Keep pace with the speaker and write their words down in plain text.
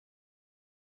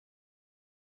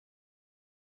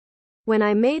When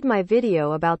I made my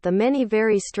video about the many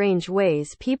very strange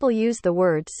ways people use the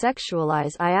word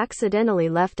sexualize, I accidentally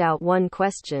left out one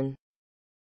question.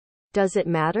 Does it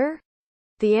matter?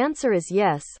 The answer is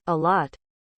yes, a lot.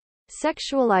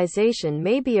 Sexualization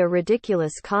may be a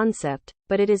ridiculous concept,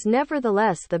 but it is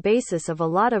nevertheless the basis of a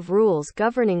lot of rules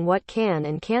governing what can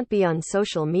and can't be on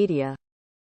social media.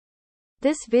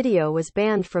 This video was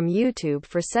banned from YouTube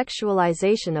for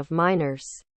sexualization of minors.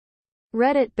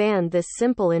 Reddit banned this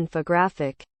simple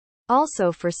infographic.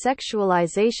 Also for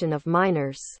sexualization of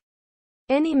minors.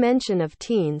 Any mention of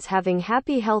teens having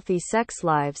happy, healthy sex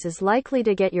lives is likely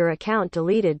to get your account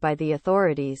deleted by the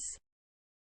authorities.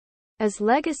 As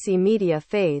legacy media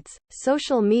fades,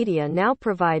 social media now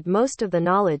provide most of the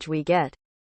knowledge we get.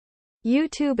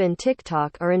 YouTube and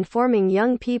TikTok are informing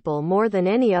young people more than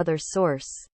any other source.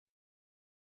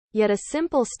 Yet a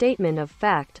simple statement of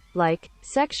fact, like,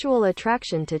 sexual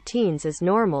attraction to teens is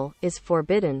normal, is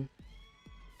forbidden.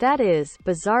 That is,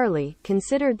 bizarrely,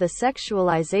 considered the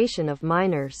sexualization of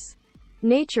minors.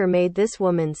 Nature made this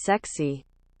woman sexy.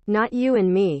 Not you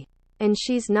and me. And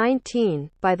she's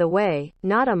 19, by the way,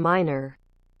 not a minor.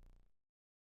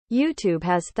 YouTube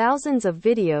has thousands of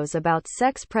videos about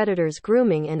sex predators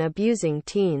grooming and abusing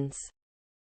teens.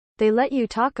 They let you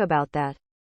talk about that.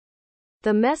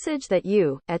 The message that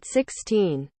you, at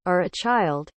 16, are a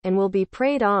child, and will be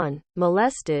preyed on,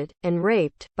 molested, and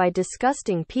raped, by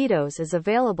disgusting pedos is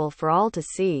available for all to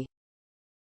see.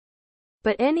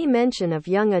 But any mention of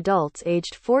young adults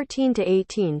aged 14 to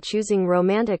 18 choosing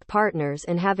romantic partners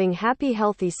and having happy,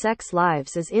 healthy sex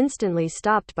lives is instantly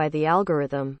stopped by the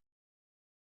algorithm.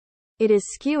 It is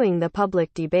skewing the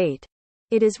public debate.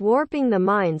 It is warping the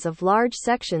minds of large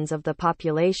sections of the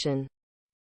population.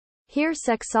 Here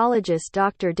sexologist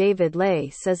Dr. David Ley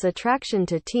says attraction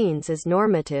to teens is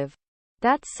normative.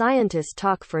 That's scientist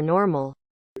talk for normal.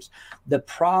 The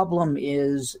problem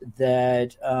is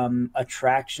that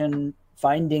attraction,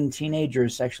 finding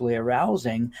teenagers sexually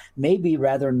arousing, may be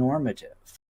rather normative.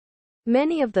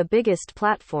 Many of the biggest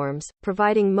platforms,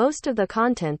 providing most of the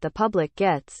content the public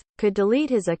gets, could delete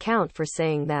his account for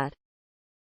saying that.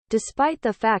 Despite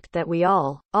the fact that we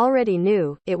all already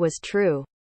knew it was true.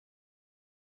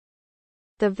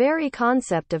 The very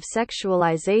concept of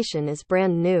sexualization is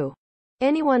brand new.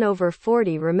 Anyone over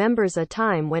 40 remembers a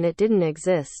time when it didn't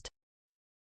exist.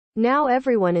 Now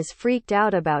everyone is freaked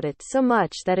out about it so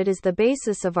much that it is the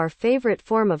basis of our favorite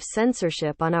form of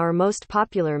censorship on our most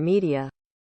popular media.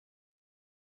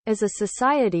 As a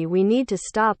society, we need to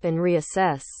stop and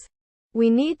reassess. We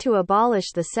need to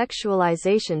abolish the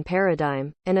sexualization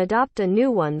paradigm, and adopt a new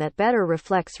one that better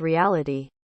reflects reality.